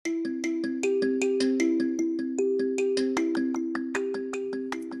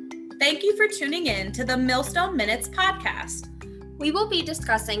Thank you for tuning in to the Millstone Minutes podcast. We will be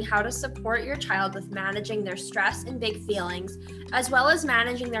discussing how to support your child with managing their stress and big feelings, as well as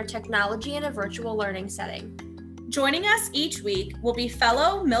managing their technology in a virtual learning setting. Joining us each week will be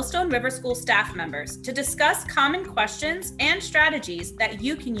fellow Millstone River School staff members to discuss common questions and strategies that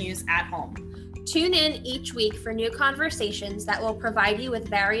you can use at home. Tune in each week for new conversations that will provide you with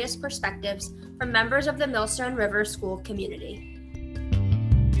various perspectives from members of the Millstone River School community.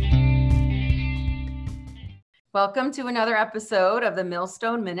 Welcome to another episode of the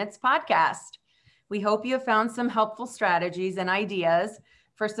Millstone Minutes podcast. We hope you have found some helpful strategies and ideas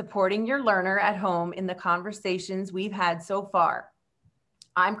for supporting your learner at home in the conversations we've had so far.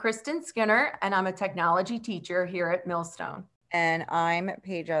 I'm Kristen Skinner, and I'm a technology teacher here at Millstone. And I'm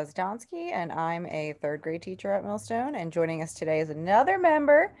Paige Ozdonsky, and I'm a third grade teacher at Millstone. And joining us today is another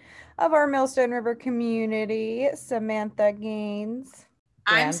member of our Millstone River community, Samantha Gaines.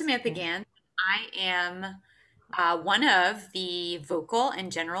 I'm Samantha Gaines. I am one of the vocal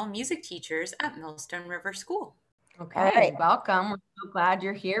and general music teachers at Millstone River School. Okay, right. Welcome. We're so glad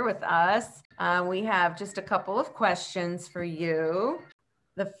you're here with us. We have just a couple of questions for you.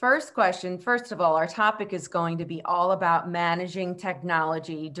 The first question, first of all, our topic is going to be all about managing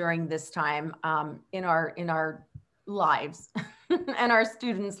technology during this time in our lives and our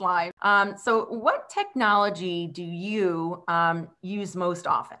students' lives. So what technology do you use most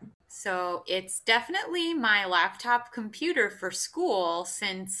often? So it's definitely my laptop computer for school,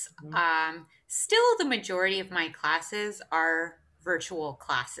 since still the majority of my classes are virtual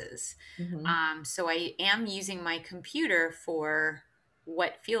classes. So I am using my computer for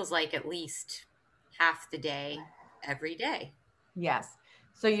what feels like at least half the day, every day. Yes.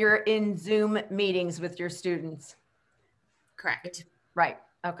 So you're in Zoom meetings with your students? Correct. Right.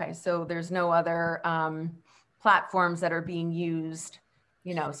 Okay. So there's no other platforms that are being used,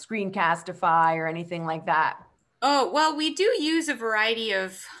 Screencastify or anything like that? Oh, well, we do use a variety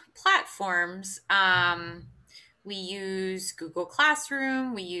of platforms. We use Google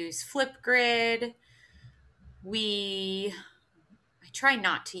Classroom. We use Flipgrid. I try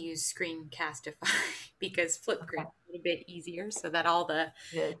not to use Screencastify because Flipgrid is a little bit easier so that all the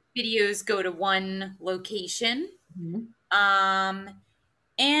videos go to one location.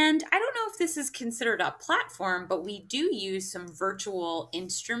 And I don't know if this is considered a platform, but we do use some virtual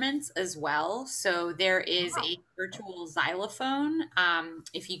instruments as well. So there is a virtual xylophone.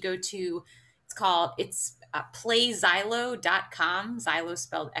 If you go to, it's playxylo.com, Xylo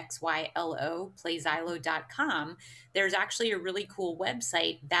spelled XYLO, playxylo.com. There's actually a really cool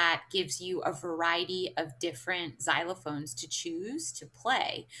website that gives you a variety of different xylophones to choose to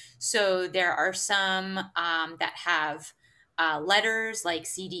play. So there are some that have letters like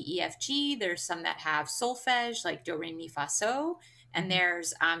C, D, E, F, G. There's some that have solfege like do, re, mi, fa, so. And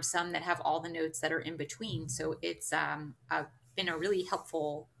there's some that have all the notes that are in between. So it's been a really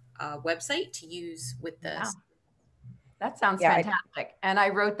helpful website to use with this. Wow. That sounds fantastic. And I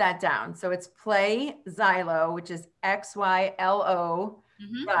wrote that down. So it's playxylo, which is XYLO.com.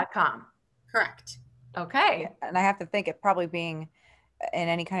 Correct. Okay. And I have to think it probably being in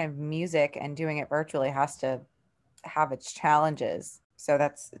any kind of music and doing it virtually has to have its challenges. So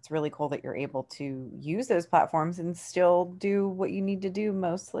it's really cool that you're able to use those platforms and still do what you need to do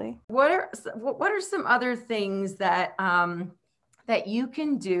mostly. What are some other things that that you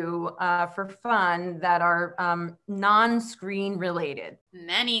can do for fun that are non-screen related?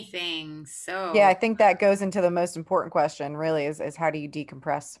 Many things. So yeah, I think that goes into the most important question really is how do you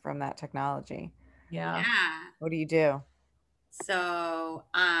decompress from that technology? Yeah. What do you do? So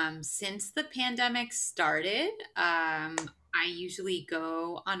since the pandemic started, I usually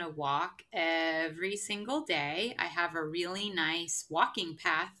go on a walk every single day. I have a really nice walking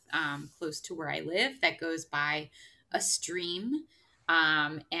path close to where I live that goes by a stream.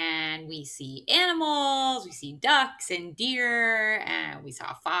 And we see animals, we see ducks and deer, and we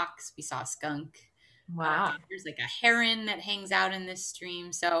saw a fox, we saw a skunk. Wow. There's like a heron that hangs out in this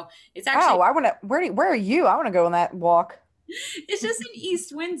stream. So it's actually... where are you? I want to go on that walk. It's just in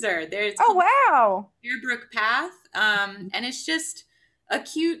East Windsor. There's Bearbrook Path. And it's just a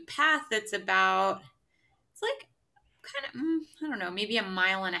cute path that's about, it's like kind of, I don't know, maybe a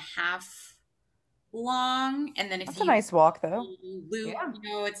mile and a half long. And then that's a nice walk though. Loop,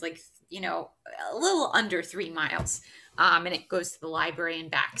 it's like, a little under 3 miles. And it goes to the library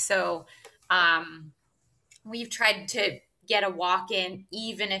and back. So we've tried to get a walk in,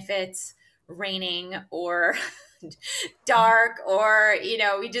 even if it's raining or dark, or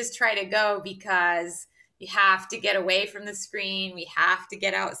we just try to go because we have to get away from the screen. We have to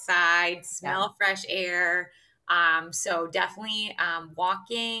get outside, smell fresh air. So definitely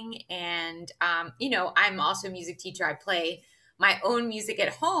walking. And, I'm also a music teacher. I play my own music at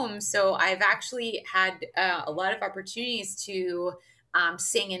home. So I've actually had a lot of opportunities to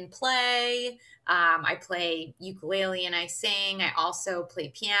sing and play. I play ukulele and I sing. I also play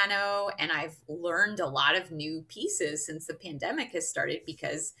piano, and I've learned a lot of new pieces since the pandemic has started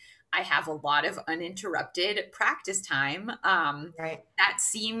because I have a lot of uninterrupted practice time. Right. That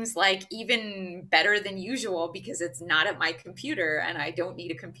seems like even better than usual because it's not at my computer and I don't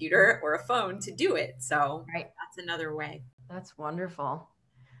need a computer or a phone to do it. So Right. that's another way. That's wonderful.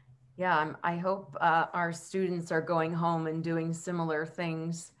 Yeah, I hope our students are going home and doing similar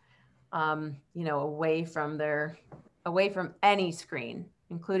things, away from any screen,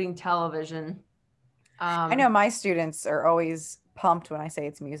 including television. I know my students are always pumped when I say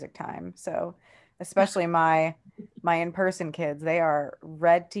it's music time. So especially my in-person kids, they are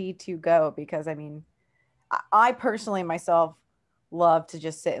ready to go because I personally myself love to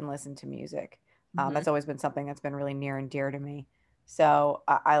just sit and listen to music. That's always been something that's been really near and dear to me. So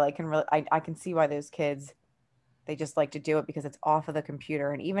I can see why those kids, they just like to do it because it's off of the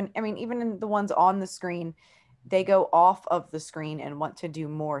computer. And even in the ones on the screen, they go off of the screen and want to do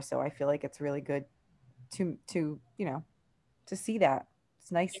more. So I feel like it's really good to see that.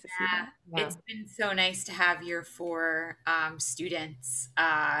 It's nice to see that. Yeah. It's been so nice to have your four students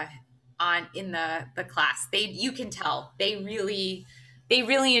in the class. You can tell they really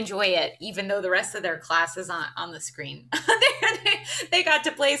enjoy it, even though the rest of their class is on the screen. They got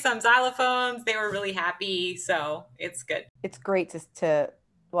to play some xylophones. They were really happy. So it's good. It's great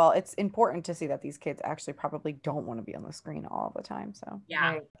well, it's important to see that these kids actually probably don't want to be on the screen all the time. So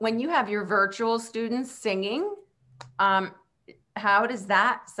Yeah. Right. When you have your virtual students singing, how does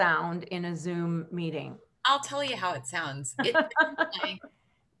that sound in a Zoom meeting? I'll tell you how it sounds. Like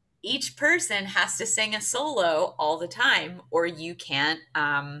each person has to sing a solo all the time, or you can't.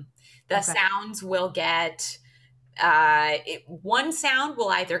 The sounds will get one sound will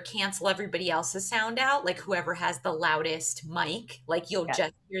either cancel everybody else's sound out, like whoever has the loudest mic, like you'll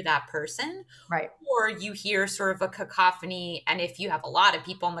just hear that person, right? Or you hear sort of a cacophony, and if you have a lot of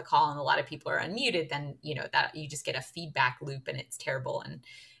people on the call and a lot of people are unmuted, then that you just get a feedback loop and it's terrible.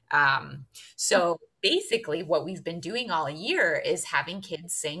 And so basically what we've been doing all year is having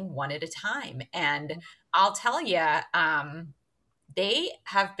kids sing one at a time, and I'll tell you, they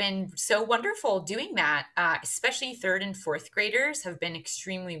have been so wonderful doing that. Especially third and fourth graders have been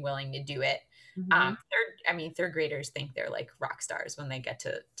extremely willing to do it. Third graders think they're like rock stars when they get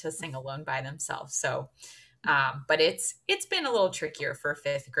to sing alone by themselves. So, but it's been a little trickier for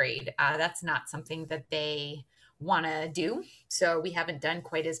fifth grade. That's not something that they want to do. So we haven't done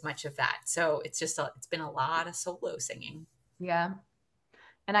quite as much of that. So it's been a lot of solo singing. Yeah.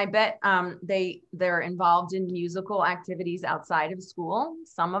 And I bet they're involved in musical activities outside of school.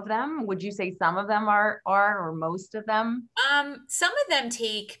 Some of them, would you say some of them are, or most of them? Some of them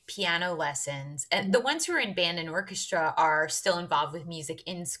take piano lessons, and the ones who are in band and orchestra are still involved with music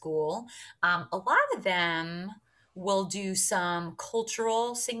in school. A lot of them will do some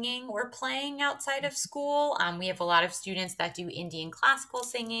cultural singing or playing outside of school. We have a lot of students that do Indian classical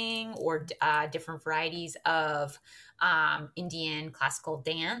singing or different varieties of Indian classical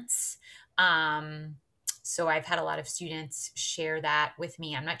dance. So I've had a lot of students share that with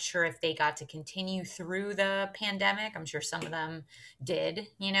me. I'm not sure if they got to continue through the pandemic. I'm sure some of them did,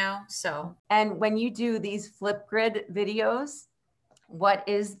 so. And when you do these Flipgrid videos, what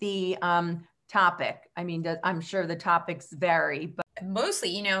is the topic? I mean, I'm sure the topics vary, but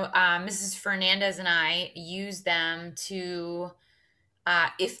mostly, Mrs. Fernandez and I use them to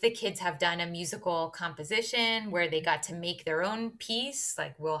if the kids have done a musical composition where they got to make their own piece,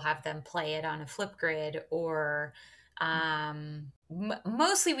 like we'll have them play it on a Flipgrid, or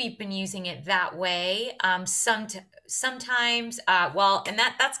mostly we've been using it that way. Sometimes, and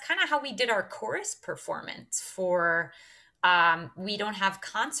that's kind of how we did our chorus performance for. We don't have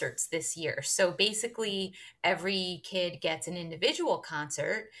concerts this year. So basically every kid gets an individual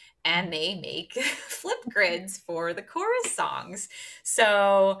concert and they make Flipgrids for the chorus songs.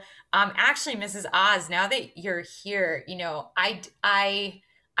 So actually, Mrs. Oz, now that you're here, I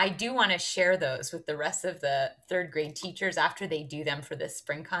do want to share those with the rest of the third grade teachers after they do them for this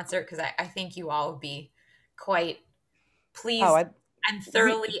spring concert, because I think you all would be quite pleased and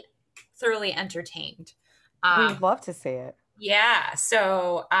thoroughly entertained. We'd love to see it. Yeah.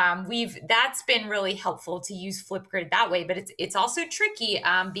 So that's been really helpful to use Flipgrid that way, but it's also tricky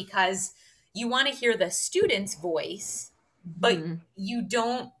because you want to hear the student's voice, but you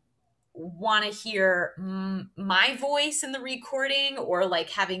don't want to hear my voice in the recording, or like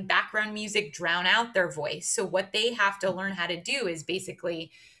having background music drown out their voice. So what they have to learn how to do is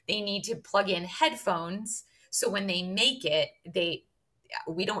basically they need to plug in headphones. So when they make it,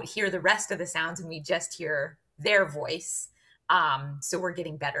 we don't hear the rest of the sounds and we just hear their voice. So we're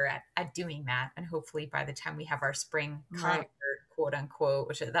getting better at doing that. And hopefully by the time we have our spring concert, quote unquote,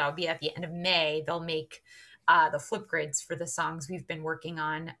 which that'll be at the end of May, they'll make the Flipgrids for the songs we've been working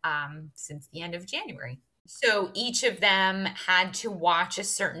on since the end of January. So each of them had to watch a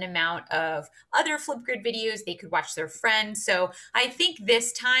certain amount of other Flipgrid videos. They could watch their friends. So I think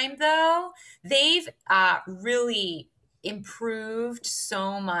this time, though, they've really improved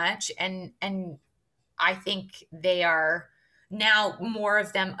so much. And I think they are now, more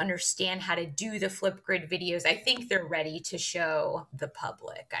of them understand how to do the Flipgrid videos. I think they're ready to show the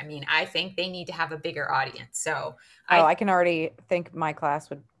public. I mean, I think they need to have a bigger audience. So I can already think my class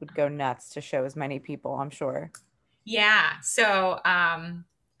would go nuts to show as many people, I'm sure. Yeah. So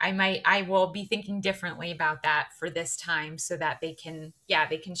I will be thinking differently about that for this time so that they can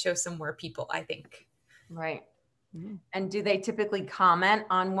show some more people, I think. Right. And do they typically comment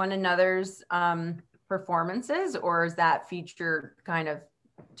on one another's performances, or is that feature kind of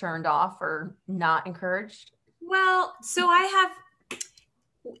turned off or not encouraged? Well, so I have,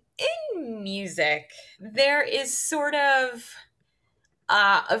 in music, there is sort of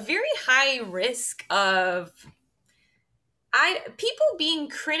a very high risk of people being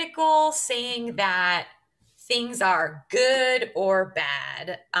critical, saying that things are good or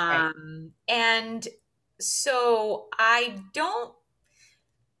bad. Right. And so I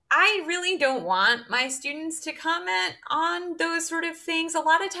really don't want my students to comment on those sort of things. A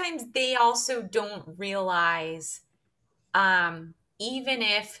lot of times they also don't realize, even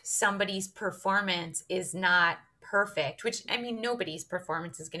if somebody's performance is not perfect, which, I mean, nobody's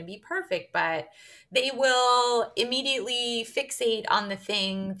performance is going to be perfect, but they will immediately fixate on the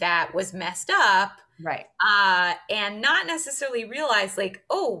thing that was messed up. Right. And not necessarily realize, like,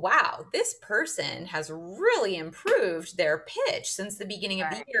 oh, wow, this person has really improved their pitch since the beginning of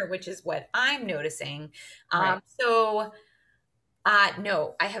the year, which is what I'm noticing. So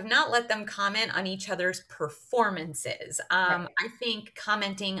no, I have not let them comment on each other's performances. I think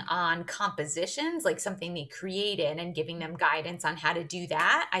commenting on compositions, like something they created, and giving them guidance on how to do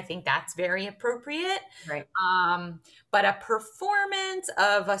that, I think that's very appropriate. Right. But a performance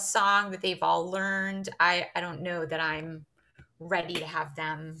of a song that they've all learned, I don't know that I'm ready to have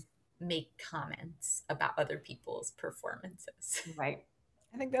them make comments about other people's performances. Right.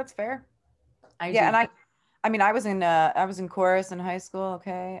 I think that's fair. And I mean, I was in chorus in high school.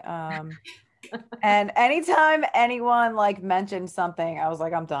 Okay. And anytime anyone like mentioned something, I was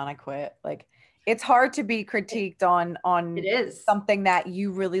like, I'm done. I quit. Like, it's hard to be critiqued on it is something that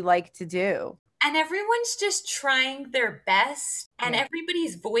you really like to do. And everyone's just trying their best, and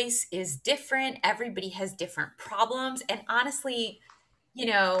everybody's voice is different. Everybody has different problems. And honestly, you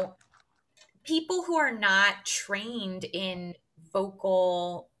know, people who are not trained in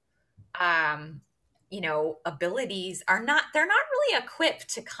vocal, abilities they're not really equipped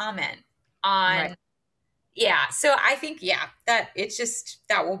to comment on. So I think that it's just,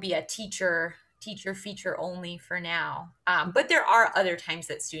 that will be a teacher feature only for now, but there are other times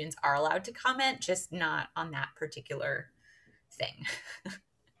that students are allowed to comment, just not on that particular thing.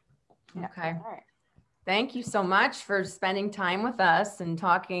 Okay. All right. Thank you so much for spending time with us and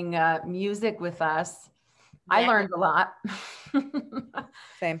talking music with us. I learned a lot.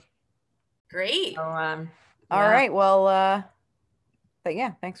 Same. Great. So, all right. Well, but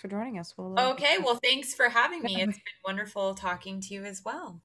yeah, thanks for joining us. Okay. Well, thanks for having me. It's been wonderful talking to you as well.